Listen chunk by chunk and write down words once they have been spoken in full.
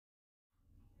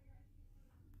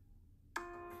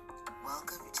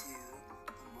Welcome to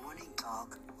the Morning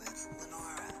Talk with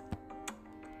Lenora.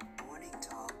 Morning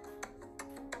Talk.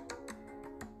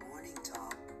 Morning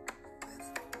Talk with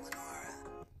Lenora.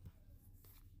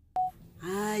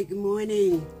 Hi, good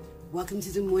morning. Welcome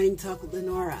to the Morning Talk with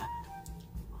Lenora.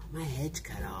 My head's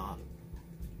cut off.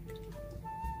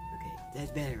 Okay, that's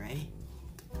better, right?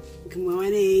 Good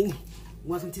morning.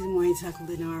 Welcome to the Morning Talk with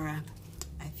Lenora.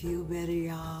 I feel better,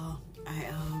 y'all.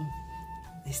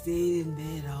 I stayed in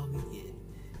bed all weekend.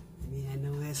 I mean, I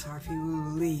know that's hard for you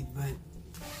to believe, but,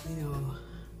 you know,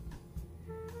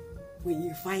 when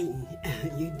you're fighting,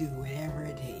 you do whatever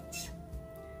it takes.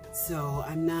 So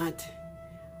I'm not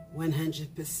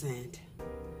 100%,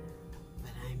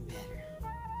 but I'm better.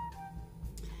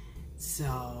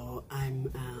 So I'm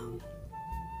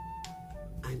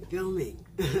filming.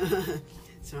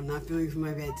 So I'm not filming from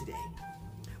my bed today.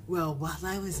 Well, while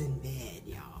I was in bed,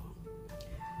 y'all,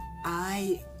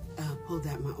 I pulled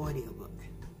out my audiobook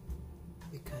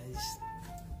because,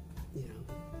 you know,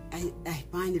 I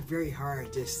find it very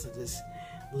hard just to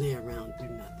lay around do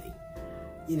nothing.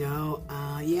 You know,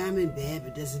 yeah, I'm in bed,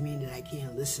 but it doesn't mean that I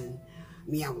can't listen. I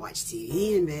mean, I watch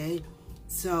TV in bed.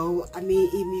 So, I mean,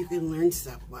 even you can learn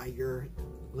stuff while you're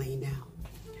laying down.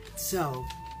 So,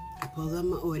 I pulled out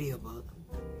my audiobook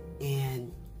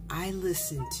and I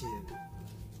listened to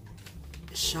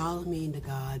Charlemagne the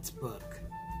God's book.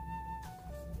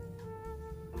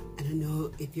 I don't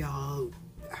know if y'all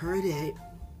heard it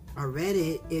or read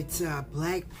it. It's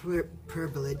Black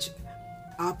Privilege.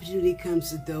 Opportunity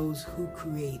comes to those who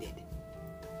created.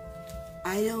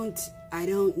 I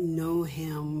don't know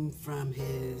him from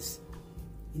his,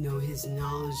 you know, his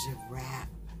knowledge of rap,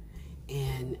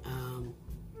 and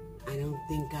I don't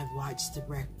think I've watched The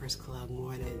Breakfast Club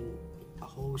more than a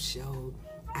whole show.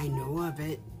 I know of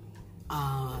it.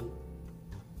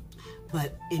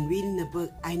 But in reading the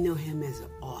book, I know him as an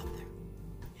author.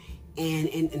 And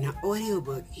in the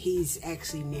audiobook, he's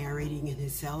actually narrating it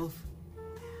himself.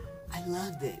 I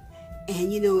loved it.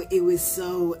 And you know,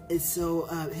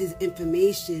 his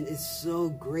information is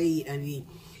so great. I mean,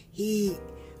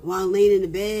 while laying in the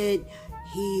bed,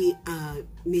 he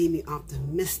made me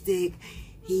optimistic.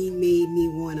 He made me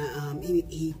wanna,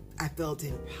 I felt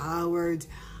empowered.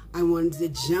 I wanted to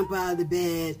jump out of the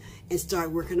bed and start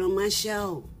working on my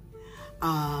show.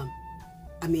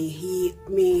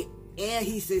 Yeah,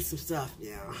 he says some stuff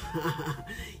now.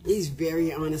 He's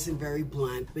very honest and very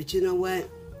blunt. But you know what?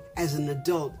 As an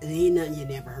adult, it ain't nothing you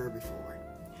never heard before.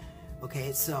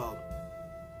 Okay, so,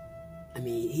 I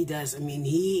mean, he does. I mean,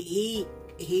 he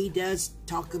does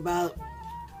talk about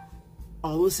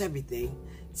almost everything.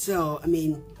 So, I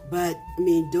mean,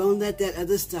 don't let that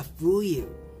other stuff fool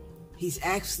you. He's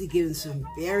actually giving some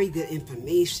very good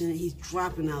information. He's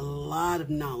dropping a lot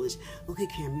of knowledge. Okay,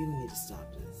 Cameron, you need to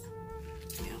stop this.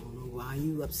 Yeah, I don't know why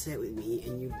you upset with me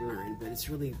and you've learned, but it's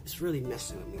really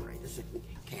messing with me right this second,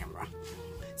 camera.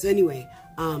 So anyway,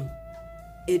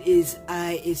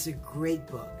 it's a great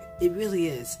book. It really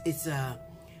is. It's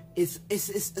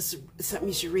something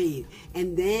you should read.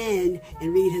 And then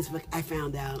in reading his book, I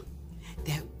found out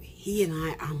that he and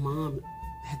our mom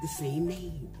had the same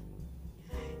name.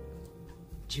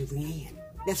 Julianne.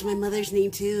 That's my mother's name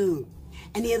too.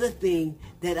 And the other thing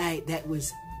that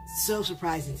was so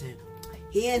surprising to him,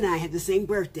 he and I have the same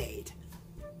birth date.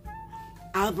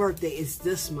 Our birthday is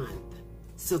this month.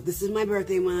 So this is my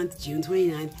birthday month, June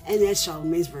 29th, and that's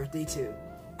Charlemagne's birthday too.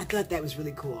 I thought that was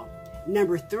really cool.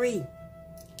 Number 3,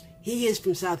 he is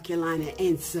from South Carolina,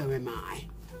 and so am I.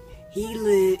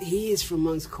 He is from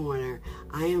Moncks Corner.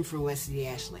 I am from West City,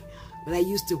 Ashley. But I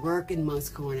used to work in Moncks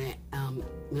Corner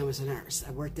when I was a nurse. I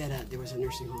worked there was a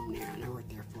nursing home there, and I worked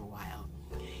there for a while.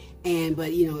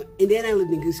 But you know, and then I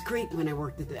lived in Goose Creek when I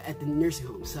worked at the nursing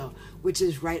home, so which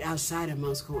is right outside of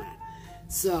Moncks Corner.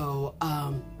 So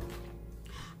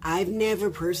I've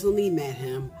never personally met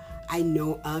him. I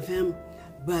know of him,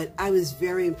 but I was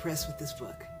very impressed with this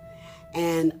book,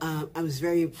 and I was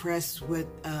very impressed with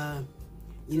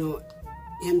you know,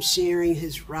 him sharing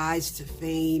his rise to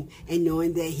fame and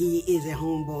knowing that he is a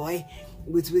homeboy,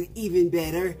 which was even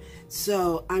better.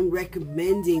 So I'm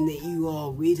recommending that you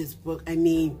all read his book. I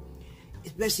mean,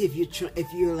 especially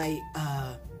if you're like,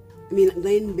 I mean,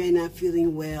 laying in bed not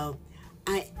feeling well.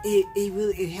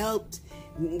 It helped.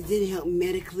 It didn't help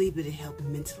medically, but it helped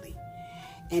mentally,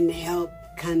 and it helped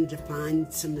kind of define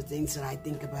some of the things that I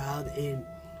think about and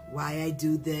why I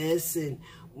do this and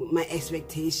what my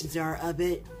expectations are of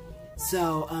it.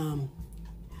 So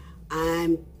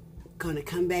I'm going to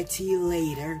come back to you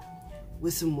later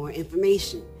with some more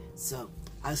information. So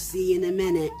I'll see you in a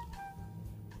minute.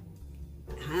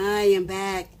 Hi, I'm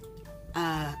back.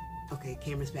 Okay,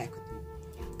 camera's back with me.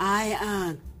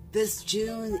 This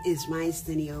June is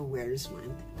Myasthenia Awareness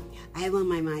Month. I have on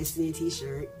my Myasthenia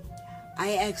t-shirt.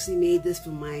 I actually made this for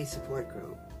my support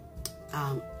group,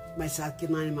 my South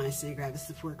Carolina Myasthenia Gravis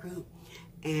support group.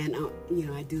 And, you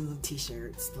know, I do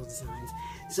t-shirts, those designs.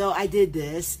 So I did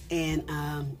this, and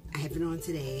I have it on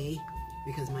today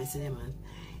because Myasthenia Month.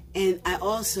 And I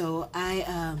also,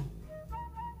 I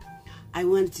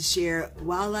wanted to share,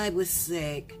 while I was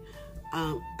sick,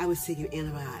 I was taking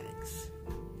antibiotics.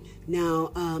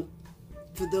 Now,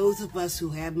 for those of us who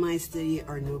have myasthenia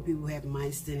or know people who have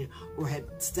myasthenia or have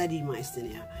studied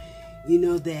myasthenia, you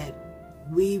know that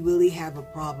we really have a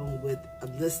problem with a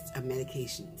list of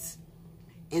medications.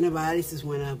 Antibiotics is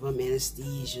one of them,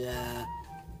 anesthesia,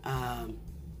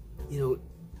 you know,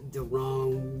 the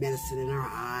wrong medicine in our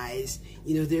eyes.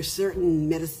 You know, there's certain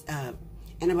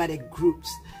antibiotic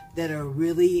groups that are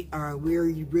really, we're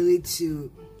really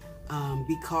to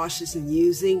be cautious in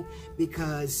using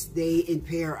because they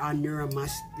impair our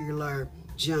neuromuscular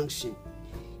junction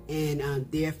and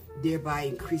thereby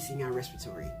increasing our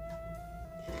respiratory.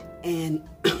 And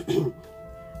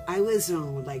I was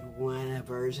on like one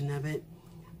version of it.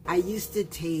 I used to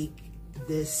take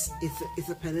this, it's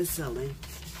a penicillin,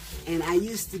 and I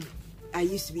used to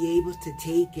be able to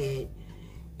take it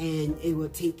and it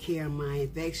would take care of my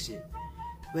infection.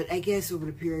 But I guess over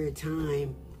the period of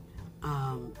time,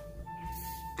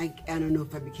 I don't know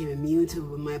if I became immune to it,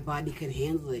 but my body couldn't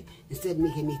handle it. Instead of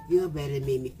making me feel better, it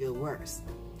made me feel worse.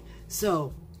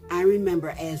 So I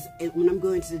remember when I'm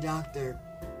going to the doctor,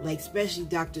 like especially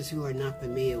doctors who are not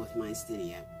familiar with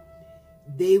myasthenia,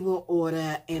 they will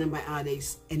order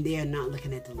antibiotics and they are not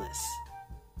looking at the list.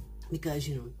 Because,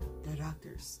 you know, they're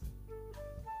doctors.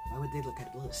 Why would they look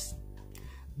at the list?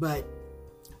 But,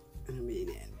 I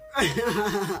mean,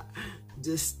 I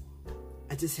just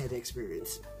had the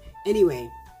experience. Anyway,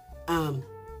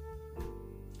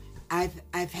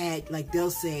 I've had, like, they'll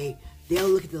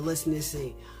look at the list and they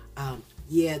say,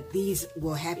 yeah, these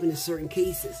will happen in certain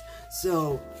cases.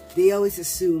 So they always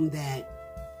assume that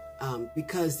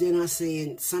because they're not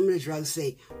saying, some of the drugs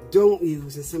say don't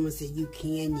use and some will say you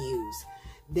can use,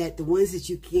 that the ones that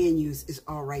you can use is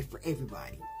all right for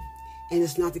everybody. And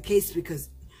it's not the case, because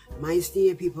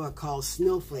myasthenia people are called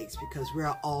snowflakes because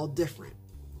we're all different.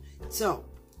 So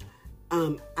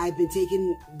I've been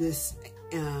taking this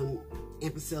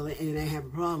ampicillin and I have a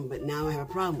problem, but now I have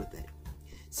a problem with it.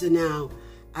 So now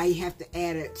I have to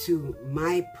add it to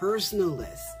my personal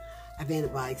list of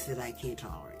antibiotics that I can't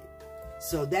tolerate.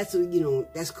 So that's, you know,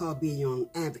 that's called being your own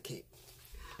advocate.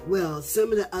 Well,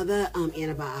 some of the other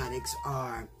antibiotics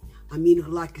are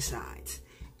aminoglycosides,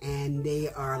 and they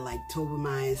are like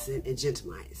tobramycin and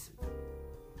gentamicin.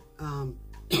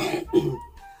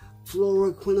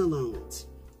 Fluoroquinolones,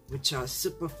 which are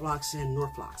ciprofloxacin and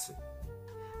norfloxacin.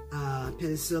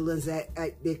 Penicillins,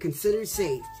 they're considered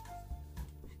safe.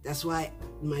 That's why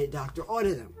my doctor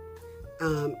ordered them.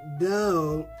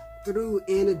 Though, through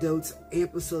antidotes,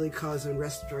 ampicillin causes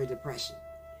respiratory depression.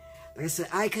 Like I said,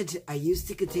 I used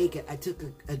to take it. I took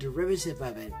a derivative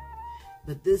of it.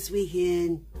 But this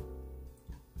weekend,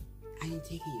 I didn't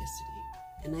take it yesterday.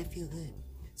 And I feel good.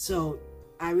 So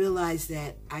I realized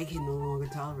that I can no longer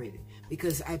tolerate it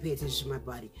because I pay attention to my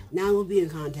body. Now I will be in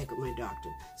contact with my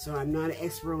doctor. So I'm not an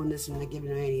expert on this. I'm not giving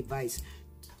her any advice.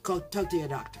 Talk to your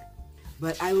doctor.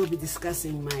 But I will be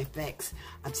discussing my effects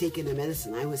of taking the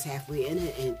medicine. I was halfway in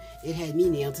it, and it had me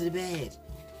nailed to the bed.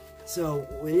 So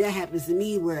when that happens to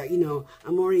me, where, you know,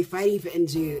 I'm already fighting for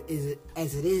energy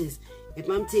as it is, if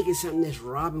I'm taking something that's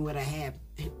robbing what I have,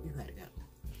 you gotta go.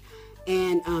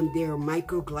 And there are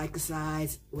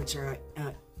microglycosides, which are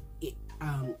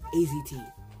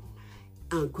AZT,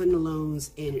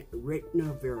 quinolones, and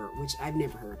ritonavir, which I've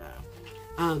never heard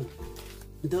of.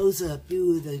 Those are a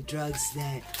few of the drugs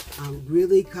that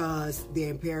really cause the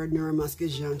impaired neuromuscular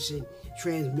junction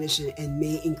transmission and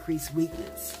may increase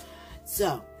weakness.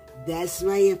 So that's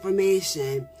my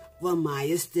information for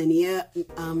Myasthenia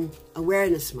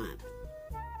Awareness Month.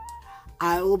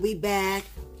 I will be back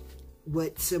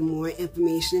with some more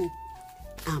information.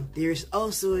 There's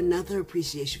also another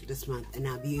appreciation for this month, and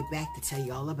I'll be back to tell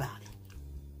you all about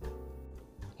it.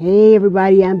 Hey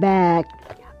everybody, I'm back.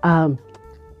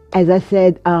 As I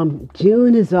said,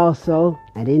 June is also,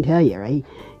 I didn't tell you, right?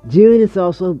 June is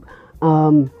also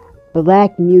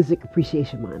Black Music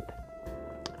Appreciation Month.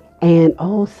 And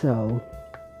also,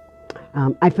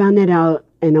 I found that out,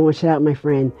 and I want to shout out my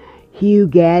friend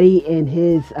Gaddy and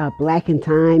his Black in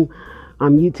Time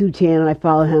YouTube channel. I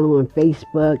follow him on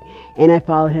Facebook, and I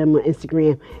follow him on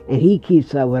Instagram, and he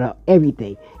keeps up with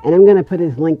everything. And I'm going to put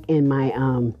his link in my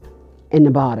in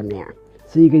the bottom there.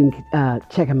 so you can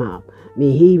check him out. I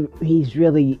mean, he's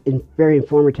really very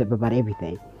informative about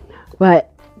everything.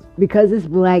 But because it's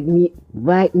Black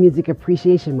Music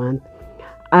Appreciation Month,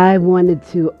 I wanted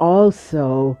to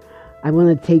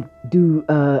do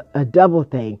a double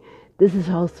thing. This is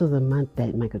also the month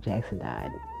that Michael Jackson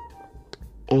died,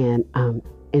 and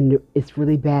it's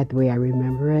really bad the way I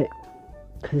remember it,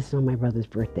 because it's on my brother's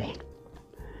birthday.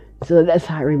 So that's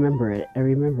how I remember it. I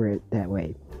remember it that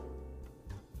way.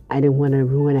 I didn't want to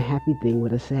ruin a happy thing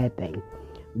with a sad thing,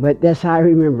 but that's how I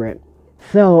remember it.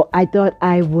 So I thought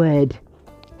I would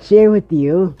share with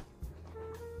you.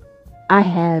 I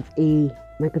have a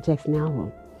Michael Jackson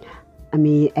album. I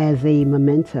mean, as a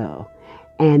memento.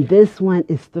 And this one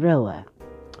is Thriller.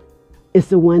 It's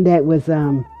the one that was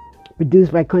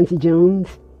produced by Quincy Jones.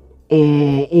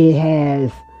 And it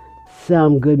has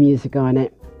some good music on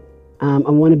it. I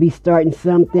Want to Be Starting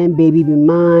Something, Baby Be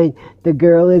Mine, The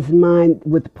Girl Is Mine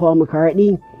with Paul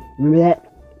McCartney. Remember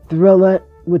that? Thriller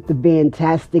with the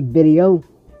fantastic video.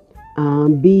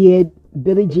 Be It,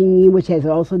 Billie Jean, which has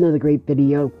also another great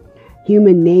video.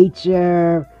 Human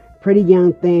Nature, Pretty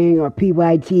Young Thing, or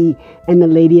PYT, and The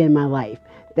Lady in My Life.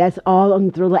 That's all on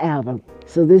the Thriller album.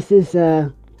 So this is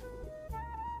to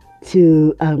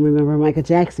remember Michael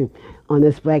Jackson on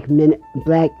this Black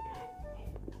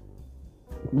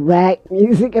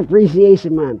Music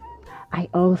Appreciation Month. I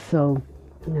also,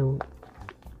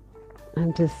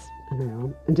 I'm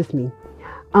just me.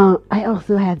 I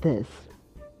also have this.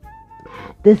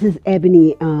 This is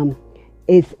Ebony.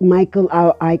 It's Michael,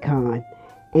 Our Icon.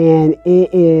 And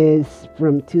it is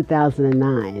from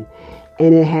 2009.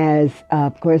 And it has,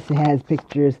 of course, it has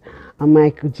pictures of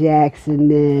Michael Jackson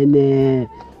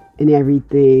and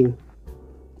everything.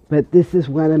 But this is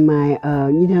one of my, I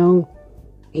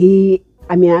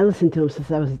listened to him since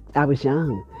I was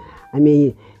young. I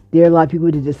mean, there are a lot of people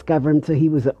who discover him until he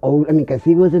was old. I mean, because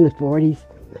he was in his 40s.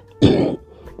 They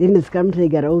didn't discover him until he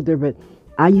got older, but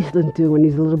I used to listen to him when he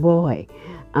was a little boy.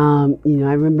 I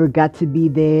remember Got to Be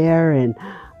There, and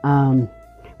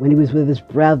when he was with his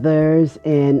brothers,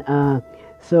 and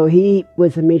so he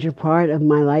was a major part of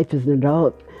my life as an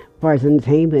adult, as far as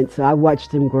entertainment. So I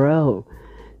watched him grow.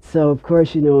 So of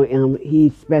course,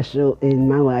 he's special in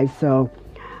my life. So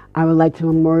I would like to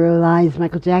memorialize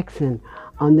Michael Jackson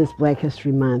on this Black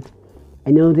History Month.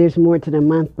 I know there's more to the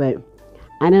month, but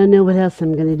I don't know what else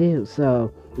I'm gonna do.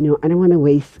 So I don't want to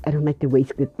waste. I don't like to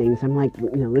waste good things. I'm like,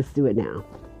 let's do it now.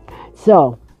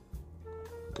 So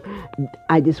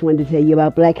I just wanted to tell you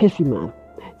about Black History Month.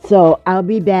 So I'll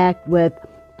be back with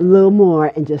a little more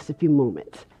in just a few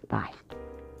moments. Bye.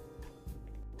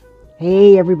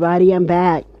 Hey everybody, I'm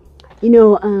back. I'm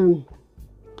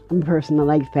a person that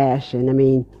likes fashion. I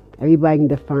mean, everybody can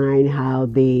define how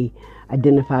they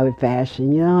identify with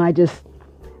fashion.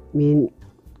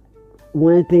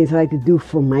 One of the things I like to do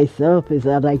for myself is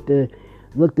I like to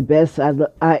look the best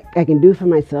I can do for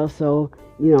myself. So,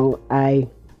 I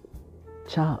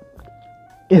shop.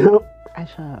 I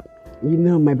shop.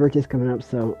 My birthday's coming up,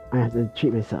 so I have to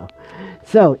treat myself.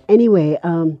 So anyway,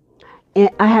 and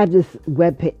I have this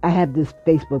I have this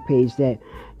Facebook page that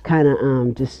kind of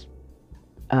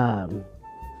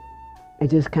I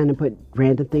just kind of put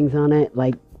random things on it,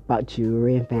 like about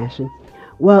jewelry and fashion.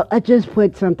 Well, I just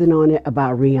put something on it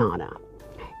about Rihanna.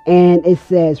 And it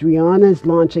says, Rihanna's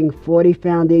launching 40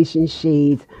 foundation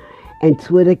shades and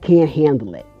Twitter can't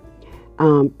handle it.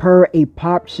 Per a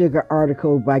Pop Sugar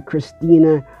article by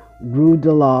Christina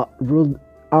Rodulfo.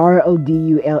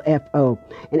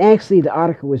 And actually, the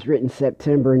article was written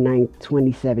September 9th,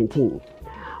 2017.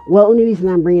 Well, the only reason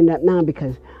I'm bringing it up now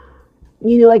because,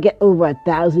 I get over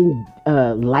 1,000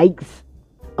 likes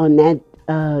on that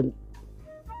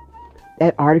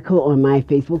article on my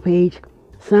Facebook page.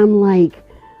 So I'm like,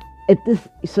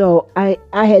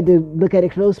 I had to look at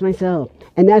it close myself.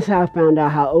 And that's how I found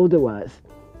out how old it was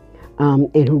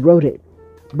and who wrote it.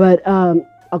 But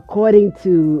according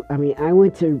to, I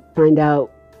went to find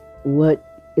out what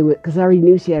it was, because I already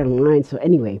knew she had it online. So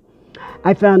anyway,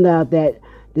 I found out that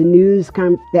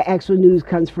the actual news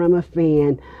comes from a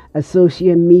fan, a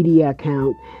social media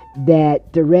account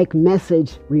that direct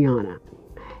messaged Rihanna.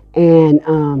 And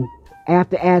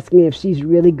after asking if she's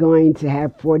really going to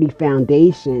have 40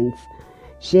 foundations,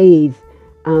 shades,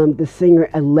 the singer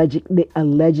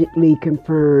allegedly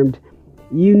confirmed,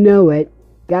 "You know it,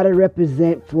 gotta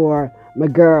represent for my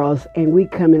girls, and we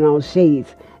come in all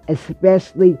shades,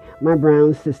 especially my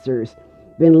brown sisters.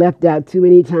 Been left out too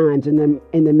many times in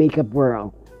the makeup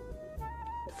world."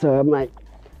 So I'm like,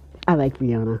 I like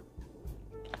Rihanna.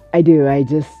 I do. I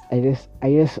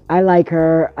like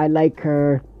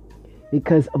her.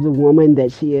 because of the woman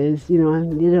that she is,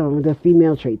 the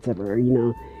female traits of her,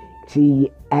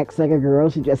 She acts like a girl,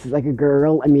 she dresses like a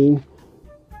girl. I mean,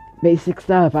 basic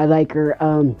stuff. I like her.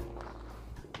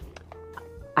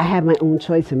 I have my own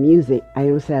choice of music. I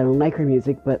don't say I don't like her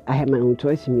music, but I have my own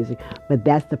choice of music. But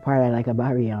that's the part I like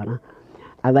about Rihanna.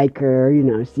 I like her,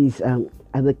 she's,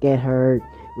 I look at her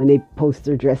when they post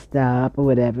her dressed up or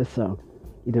whatever. So,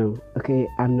 okay,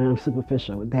 I'm not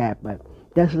superficial with that, but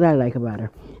that's what I like about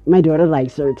her. My daughter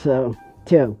likes her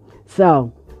too.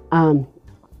 So,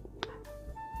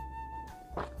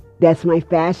 that's my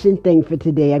fashion thing for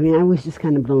today. I mean, I was just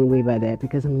kind of blown away by that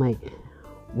because I'm like,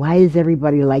 why is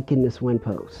everybody liking this one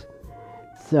post?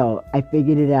 So I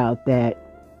figured it out that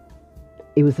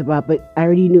it was about, but I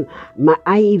already knew.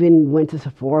 I even went to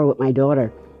Sephora with my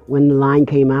daughter when the line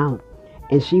came out,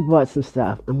 and she bought some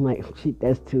stuff. I'm like, she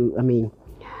does too. I mean,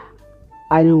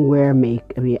 I don't wear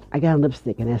makeup. I mean, I got a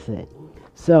lipstick and that's it.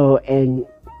 So, and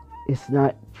it's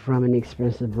not from an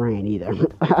expensive brand either.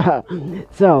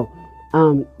 So,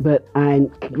 but I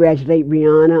congratulate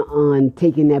Rihanna on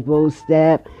taking that bold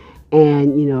step.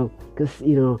 And, because,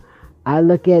 I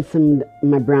look at some of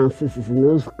my brown sisters and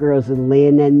those girls are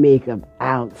laying that makeup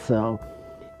out. So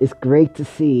it's great to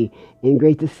see, and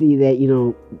great to see that,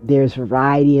 there's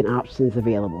variety and options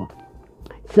available.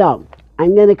 So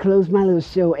I'm going to close my little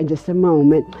show in just a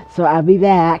moment. So I'll be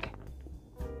back.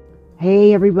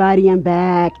 Hey, everybody, I'm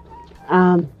back.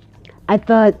 I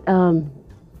thought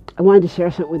I wanted to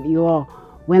share something with you all.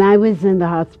 When I was in the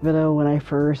hospital, when I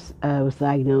first was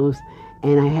diagnosed,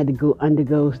 and I had to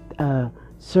undergo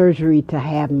surgery to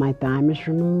have my thymus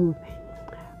removed,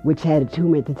 which had a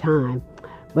tumor at the time.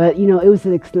 But, it was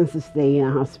an extensive stay in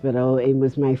a hospital. It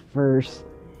was my first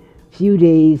few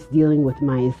days dealing with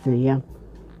myasthenia.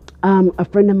 A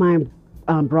friend of mine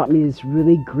brought me this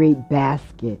really great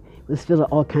basket. It was filled with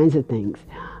all kinds of things.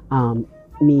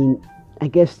 I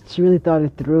guess she really thought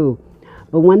it through.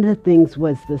 But one of the things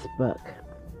was this book.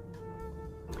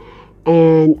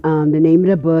 And the name of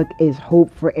the book is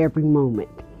Hope for Every Moment.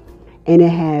 And it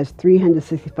has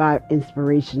 365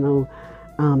 inspirational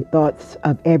thoughts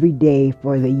of every day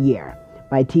for the year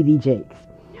by T.D. Jakes.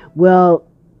 Well,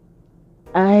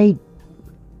 I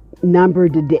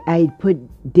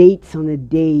put dates on the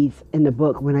days in the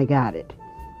book when I got it,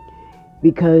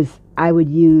 because I would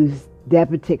use that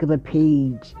particular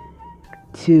page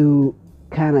to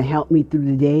kind of help me through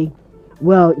the day.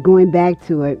 Well, going back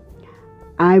to it,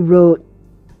 I wrote,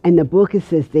 in the book it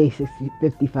says day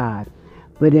 55,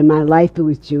 but in my life it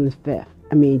was June 4th.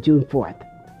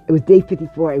 It was day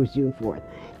 54, it was June 4th.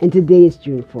 And today is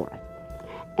June 4th.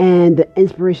 And the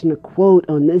inspirational quote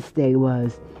on this day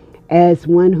was, as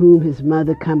one whom his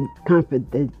mother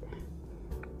comforted,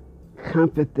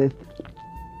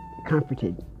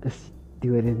 let's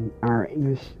do it in our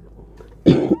English,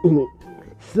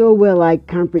 so will I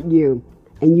comfort you,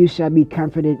 and you shall be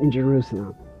comforted in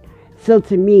Jerusalem. So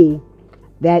to me,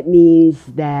 that means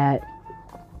that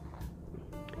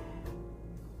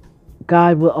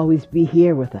God will always be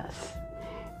here with us.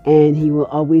 And he will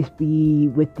always be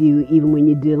with you even when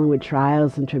you're dealing with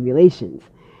trials and tribulations.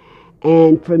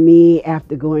 And for me,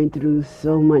 after going through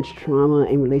so much trauma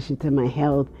in relation to my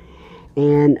health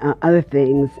and other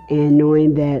things, and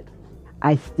knowing that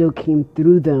I still came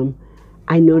through them,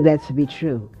 I know that to be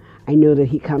true. I know that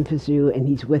he comforts you and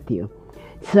he's with you.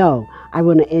 So I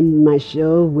want to end my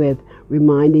show with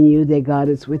reminding you that God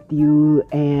is with you.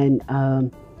 And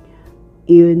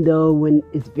even though when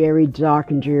it's very dark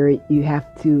and dreary, you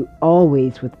have to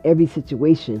always, with every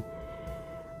situation,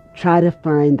 try to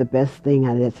find the best thing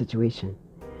out of that situation.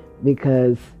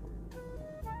 Because,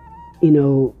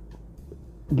 you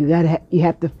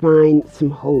have to find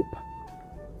some hope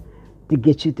to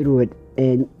get you through it,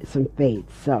 and some faith.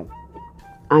 So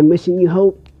I'm wishing you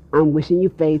hope, I'm wishing you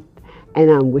faith,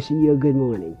 and I'm wishing you a good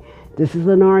morning. This is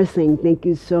Lenora saying thank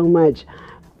you so much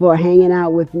for hanging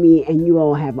out with me, and you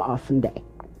all have an awesome day.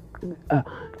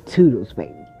 Toodles,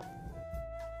 baby.